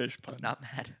 terrible fish pun. I'm not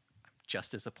mad. I'm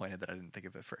just disappointed that I didn't think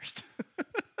of it first.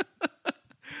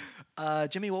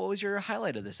 Jimmy, what was your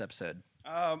highlight of this episode?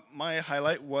 My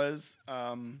highlight was,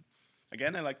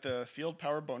 again, I like the field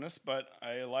power bonus, but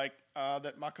I like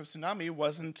that Mako Tsunami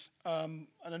wasn't an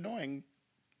annoying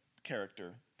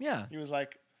character. Yeah. He was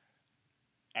like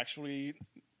actually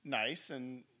nice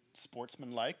and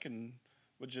sportsmanlike, and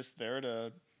was just there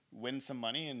to win some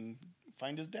money and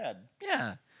find his dad.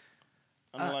 Yeah.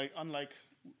 Unlike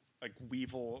like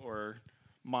Weevil or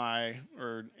Mai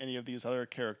or any of these other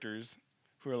characters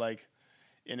who are like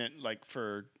in it like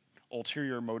for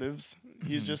ulterior motives.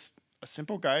 He's just a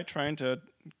simple guy trying to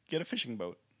get a fishing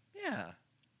boat. Yeah.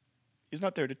 He's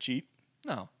not there to cheat.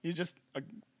 No. He's just a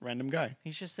random guy.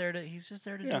 He's just there to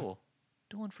Yeah. duel.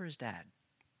 Dueling for his dad.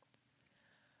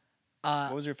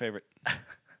 What was your favorite?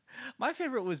 My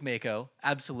favorite was Mako,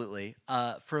 absolutely,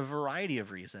 for a variety of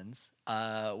reasons,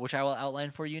 which I will outline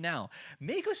for you now.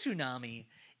 Mako Tsunami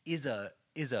is a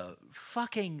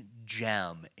fucking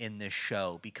gem in this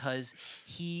show because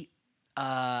he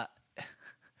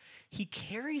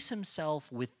carries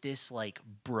himself with this like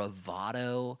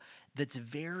bravado that's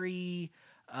very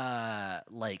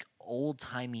like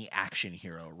old-timey action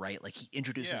hero, right? Like he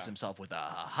introduces Yeah. himself with a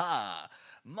ha.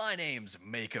 My name's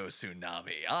Mako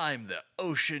Tsunami. I'm the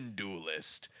ocean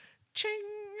duelist. Ching!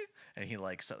 And he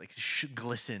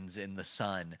glistens in the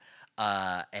sun.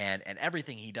 And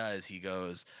everything he does, he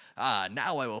goes,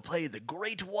 now I will play the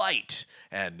Great White,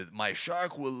 and my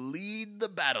shark will lead the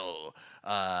battle.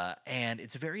 And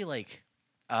it's very like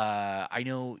I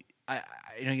know.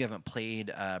 I know you haven't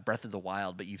played Breath of the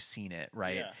Wild, but you've seen it,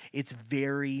 right? Yeah. It's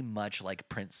very much like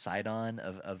Prince Sidon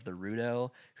of the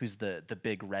Rudo, who's the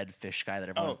big red fish guy that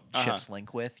everyone ships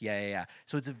Link with. Yeah.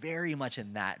 So it's very much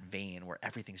in that vein where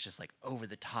everything's just like over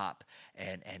the top,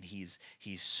 and he's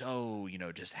so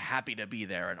just happy to be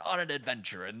there and on an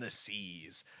adventure in the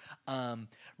seas.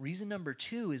 Reason number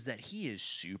 2 is that he is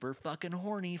super fucking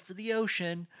horny for the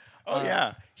ocean. Oh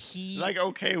yeah. He Like,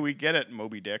 okay, we get it,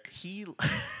 Moby Dick. he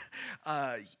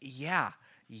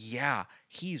yeah,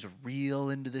 he's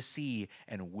real into the sea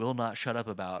and will not shut up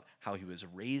about how he was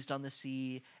raised on the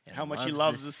sea and How much he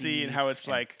loves the sea and how it's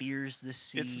like fears the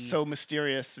sea. It's so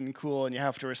mysterious and cool, and you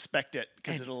have to respect it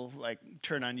because it'll like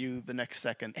turn on you the next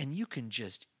second. And you can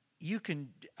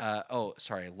oh,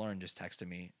 sorry, Lauren just texted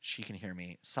me. She can hear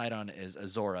me. Sidon is a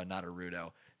Zora, not a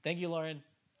Rudo. Thank you, Lauren.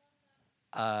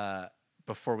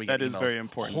 Before we get that emails, is very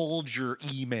important. Hold your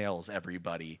emails,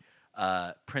 everybody.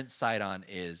 Prince Sidon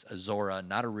is a Zora,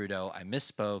 not a Rudo. I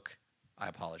misspoke. I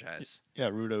apologize. Yeah,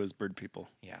 Rudo is bird people.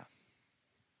 Yeah.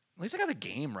 At least I got the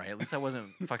game right. At least I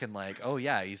wasn't fucking like, oh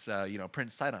yeah, he's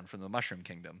Prince Sidon from the Mushroom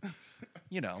Kingdom.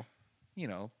 you know,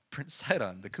 Prince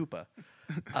Sidon, the Koopa.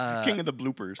 King of the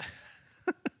bloopers.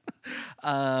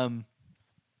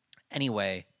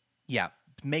 Anyway, yeah,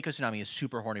 Mako Tsunami is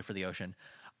super horny for the ocean.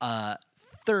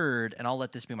 Third, and I'll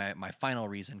let this be my final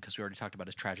reason because we already talked about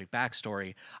his tragic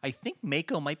backstory. I think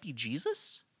Mako might be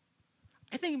Jesus.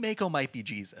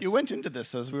 You went into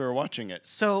this as we were watching it.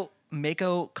 So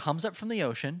Mako comes up from the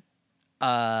ocean,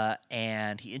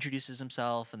 and he introduces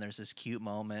himself, and there's this cute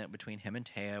moment between him and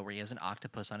Taya where he has an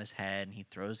octopus on his head, and he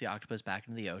throws the octopus back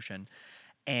into the ocean.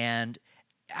 And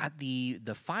at the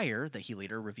fire that he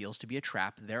later reveals to be a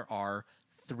trap, there are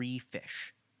 3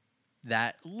 fish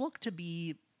that look to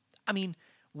be, I mean,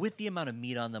 with the amount of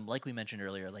meat on them, like we mentioned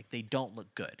earlier, like they don't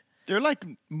look good. They're like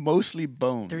mostly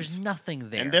bones. There's nothing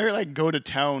there. And they're like go to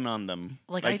town on them.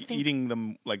 Like, I I think, eating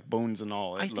them like bones and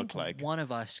all, I it looked think like. one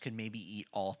of us could maybe eat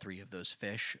all 3 of those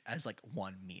fish as like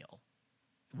one meal,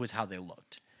 was how they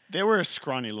looked. They were a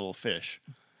scrawny little fish.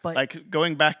 But like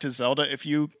going back to Zelda, if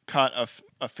you caught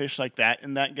a fish like that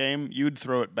in that game, you'd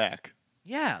throw it back.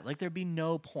 Yeah, like there'd be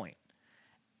no point.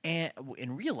 And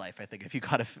in real life, I think if you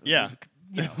caught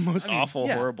The most awful,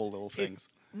 horrible little things.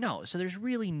 No, so there's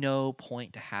really no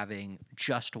point to having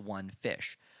just one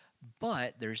fish.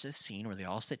 But there's this scene where they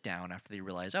all sit down after they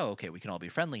realize, oh, okay, we can all be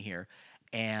friendly here.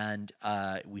 And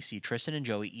we see Tristan and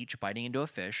Joey each biting into a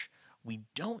fish. We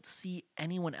don't see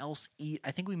anyone else eat. I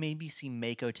think we maybe see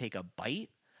Mako take a bite,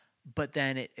 but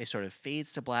then it sort of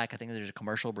fades to black. I think there's a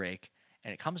commercial break.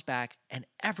 And it comes back, and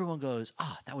everyone goes,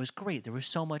 that was great. There was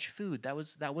so much food. That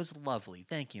was lovely.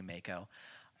 Thank you, Mako.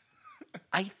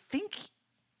 I think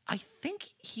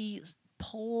he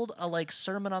pulled a like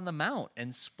Sermon on the Mount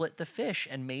and split the fish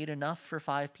and made enough for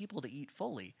 5 people to eat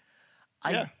fully.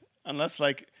 Unless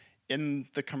like in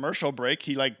the commercial break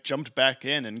he like jumped back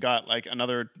in and got like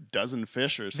another dozen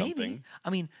fish or something. Maybe.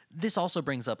 I mean, this also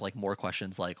brings up like more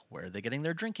questions like where are they getting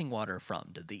their drinking water from?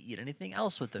 Did they eat anything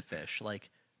else with the fish?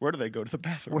 Like where do they go to the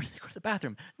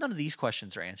bathroom? None of these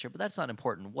questions are answered, but that's not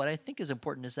important. What I think is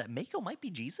important is that Mako might be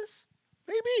Jesus.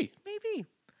 Maybe.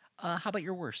 How about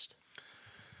your worst?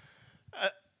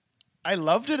 I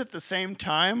loved it at the same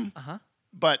time.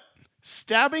 But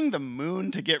stabbing the moon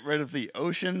to get rid of the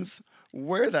oceans,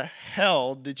 where the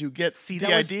hell did you get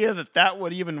idea that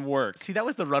would even work? See, that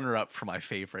was the runner-up for my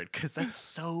favorite because that's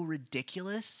so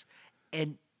ridiculous.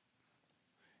 And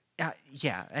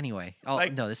anyway.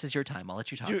 No, this is your time. I'll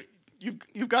let you talk.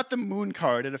 You've got the moon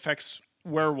card. It affects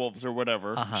werewolves or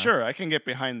whatever. Sure, I can get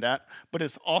behind that. But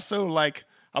it's also like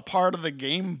a part of the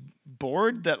game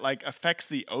board that like affects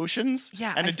the oceans.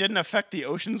 Yeah, and it didn't affect the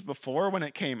oceans before when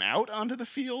it came out onto the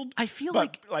field. I feel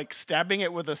like stabbing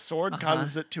it with a sword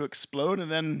causes it to explode,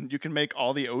 and then you can make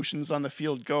all the oceans on the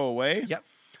field go away. Yep,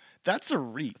 that's a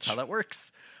reach. That's how that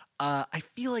works. I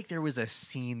feel like there was a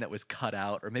scene that was cut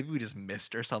out, or maybe we just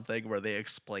missed or something, where they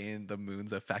explained the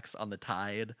moon's effects on the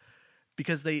tide,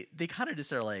 because they kind of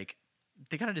just are like,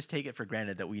 they kind of just take it for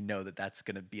granted that we know that that's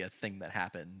going to be a thing that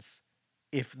happens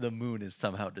if the moon is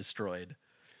somehow destroyed.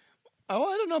 Oh,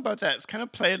 I don't know about that. It's kind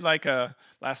of played like a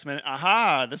last minute,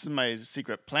 aha, this is my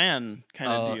secret plan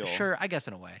kind of deal. Sure, I guess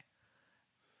in a way.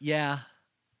 Yeah,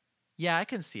 I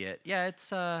can see it. Yeah, it's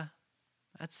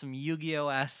that's some Yu-Gi-Oh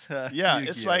ass. Yu-Gi-Oh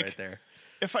it's like right there.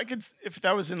 If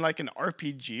that was in like an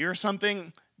RPG or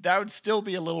something, that would still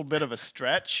be a little bit of a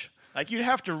stretch. Like you'd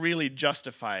have to really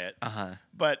justify it.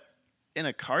 But in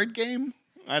a card game,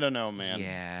 I don't know, man.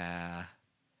 Yeah.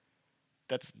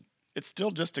 That's it's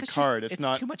still just a It's card. Just, It's it's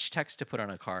not too much text to put on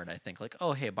a card. I think like,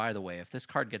 oh hey, by the way, if this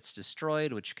card gets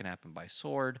destroyed, which can happen by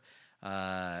sword,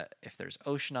 if there's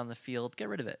ocean on the field, get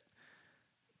rid of it.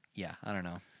 Yeah, I don't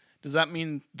know. Does that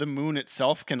mean the moon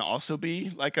itself can also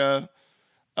be like a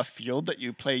field that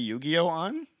you play Yu-Gi-Oh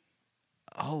on?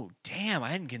 Oh damn, I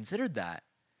hadn't considered that.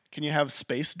 Can you have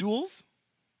space duels?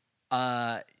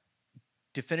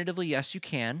 Definitively, yes, you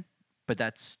can, but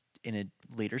that's in a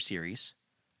later series.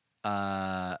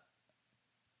 But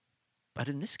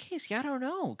in this case, yeah, I don't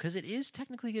know, because it is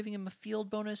technically giving him a field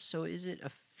bonus. So is it a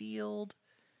field?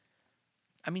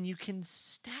 I mean, you can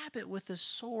stab it with a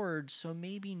sword, so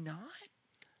maybe not.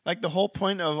 Like the whole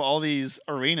point of all these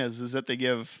arenas is that they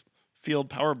give field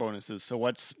power bonuses. So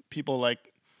what's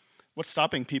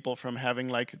stopping people from having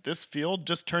like this field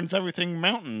just turns everything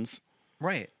mountains?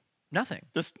 Right. Nothing.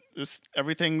 This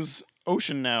everything's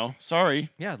ocean now. Sorry.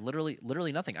 Yeah, literally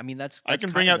nothing. I mean, that's I can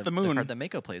kind bring of out the moon. The card that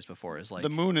Mako plays before is like The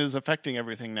moon is affecting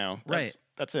everything now. Right.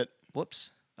 That's it.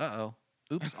 Whoops. Uh-oh.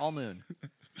 Oops, all moon.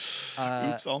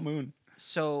 Oops, all moon.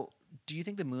 So, do you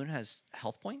think the moon has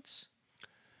health points?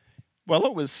 Well,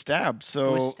 it was stabbed, so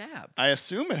It was stabbed. I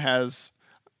assume it has.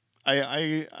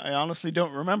 I honestly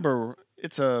don't remember.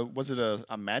 Was it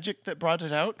a magic that brought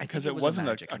it out? Because it wasn't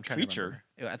a creature.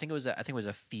 I think it was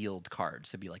a field card,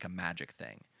 so it'd be like a magic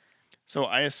thing. So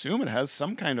I assume it has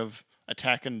some kind of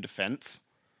attack and defense.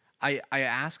 I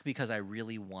ask because I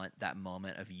really want that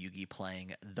moment of Yugi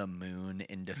playing the moon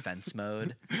in defense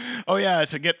mode. Oh yeah,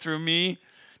 to get through me,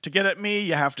 to get at me,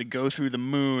 you have to go through the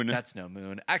moon. That's no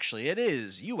moon. Actually, it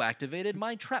is. You activated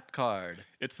my trap card.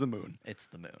 It's the moon. It's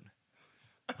the moon.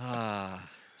 Ah,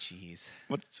 jeez.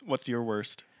 What's your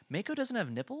worst? Mako doesn't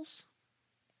have nipples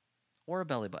or a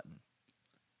belly button.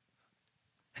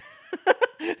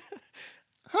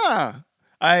 Huh.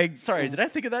 Sorry, did I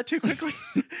think of that too quickly?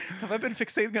 Have I been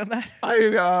fixating on that?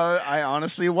 I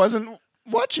honestly wasn't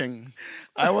watching.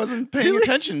 I wasn't paying Really?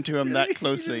 attention to him that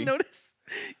closely.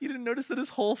 You didn't notice that his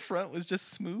whole front was just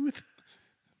smooth?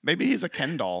 Maybe he's a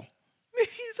Ken doll. Maybe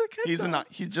he's a Ken doll.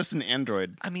 He's just an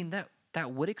android. I mean,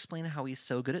 that would explain how he's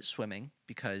so good at swimming,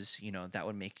 because, that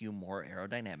would make you more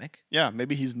aerodynamic. Yeah,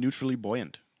 maybe he's neutrally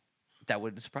buoyant. That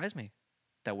wouldn't surprise me.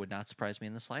 That would not surprise me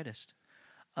in the slightest.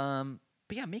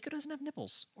 But yeah, Mako doesn't have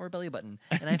nipples or a belly button.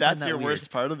 And I find That's that your weird.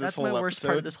 worst part of this whole episode? That's my worst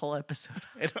part of this whole episode.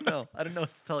 I don't know. I don't know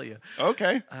what to tell you.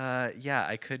 Okay. Yeah,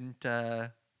 I couldn't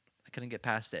get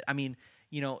past it. I mean,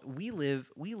 we live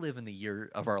in the year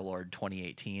of our Lord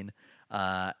 2018.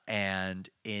 And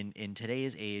in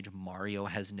today's age, Mario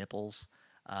has nipples.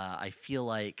 I feel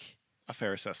like a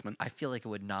fair assessment. I feel like it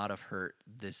would not have hurt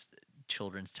this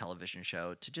children's television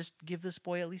show to just give this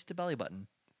boy at least a belly button.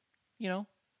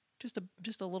 Just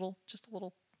a little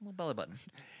belly button.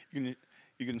 You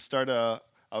can start a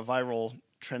viral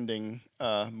trending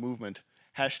movement.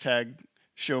 Hashtag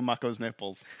show Mako's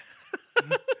nipples.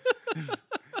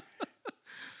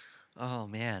 Oh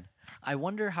man, I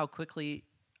wonder how quickly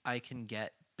I can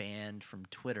get banned from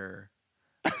Twitter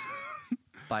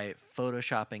by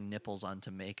photoshopping nipples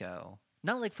onto Mako.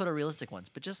 Not like photorealistic ones,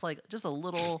 but just a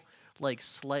little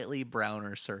slightly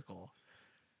browner circle.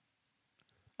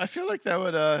 I feel like that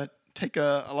would take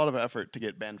a lot of effort to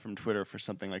get banned from Twitter for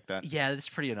something like that. Yeah, it's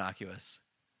pretty innocuous.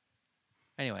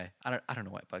 Anyway, I don't know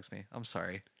why it bugs me. I'm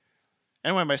sorry.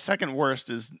 Anyway, my second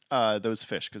worst is those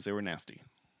fish, because they were nasty.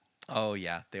 Oh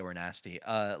yeah, they were nasty.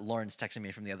 Lauren's texting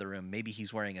me from the other room. Maybe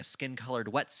he's wearing a skin-colored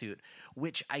wetsuit,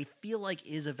 which I feel like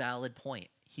is a valid point.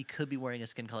 He could be wearing a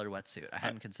skin-colored wetsuit. I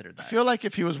hadn't considered that. I feel like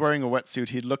if he was wearing a wetsuit,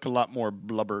 he'd look a lot more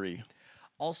blubbery.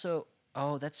 Also,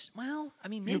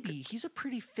 maybe he's a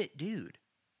pretty fit dude.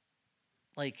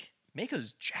 Like,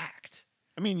 Mako's jacked.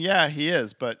 I mean, yeah, he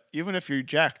is, but even if you're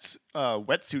jacked,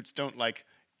 wetsuits don't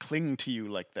cling to you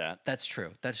like that. That's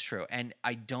true. And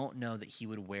I don't know that he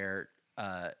would wear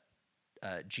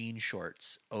jean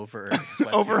shorts over his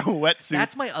wetsuit. Over a wetsuit.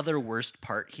 That's my other worst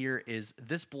part here is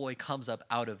this boy comes up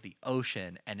out of the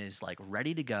ocean and is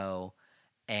ready to go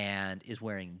and is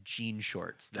wearing jean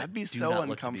shorts. That'd be so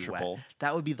uncomfortable.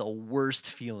 That would be the worst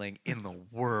feeling in the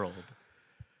world.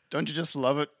 Don't you just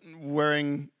love it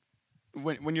wearing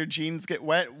when your jeans get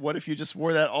wet? What if you just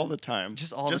wore that all the time?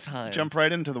 Just the time. Jump right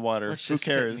into the water. Let's Who just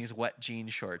cares? sit in these wet jean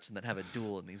shorts and then have a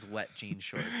duel in these wet jean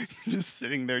shorts. Just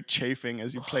sitting there chafing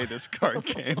as you play this card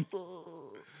game.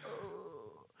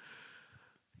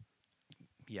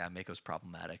 Yeah, Mako's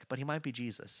problematic, but he might be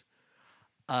Jesus.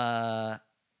 Yeah.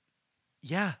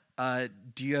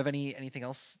 Do you have anything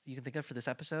else you can think of for this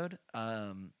episode?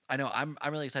 I know I'm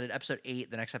really excited. Episode 8,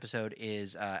 the next episode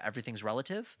is Everything's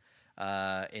Relative,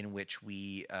 in which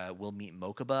we will meet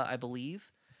Mokuba, I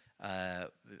believe,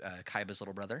 Kaiba's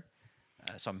little brother.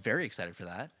 So I'm very excited for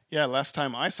that. Yeah, last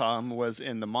time I saw him was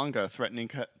in the manga threatening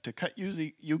to cut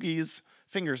Yugi's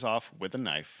fingers off with a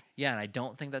knife. Yeah, and I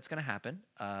don't think that's going to happen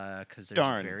because there's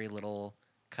Darn. very little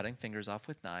cutting fingers off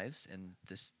with knives in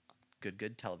this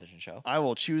good television show. I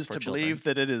will choose for to children. believe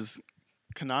that it is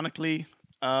canonically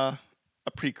a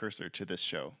precursor to this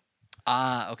show.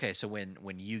 Okay. So when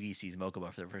Yugi sees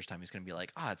Mokuba for the first time, he's going to be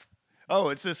like,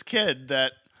 It's this kid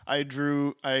that I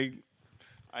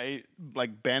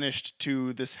like banished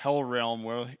to this hell realm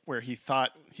where he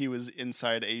thought he was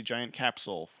inside a giant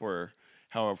capsule for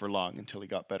however long until he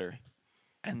got better.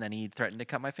 And then he threatened to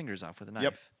cut my fingers off with a knife.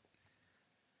 Yep.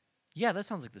 Yeah, that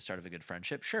sounds like the start of a good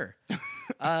friendship. Sure.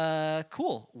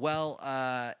 Cool.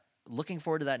 Well, looking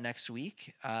forward to that next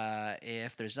week.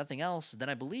 If there's nothing else, then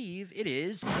I believe it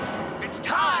is. It's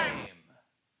time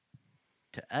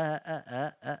to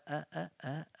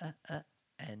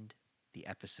end the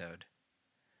episode.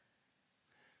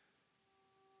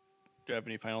 Do you have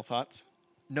any final thoughts?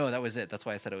 No, that was it. That's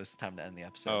why I said it was time to end the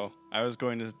episode. Oh, I was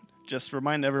going to just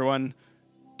remind everyone,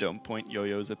 don't point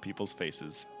yo-yos at people's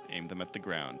faces. Aim them at the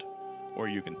ground. Or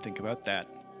you can think about that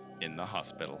in the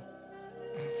hospital.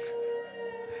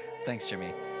 Thanks,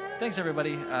 Jimmy. Thanks,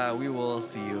 everybody. We will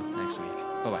see you next week.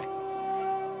 Bye-bye.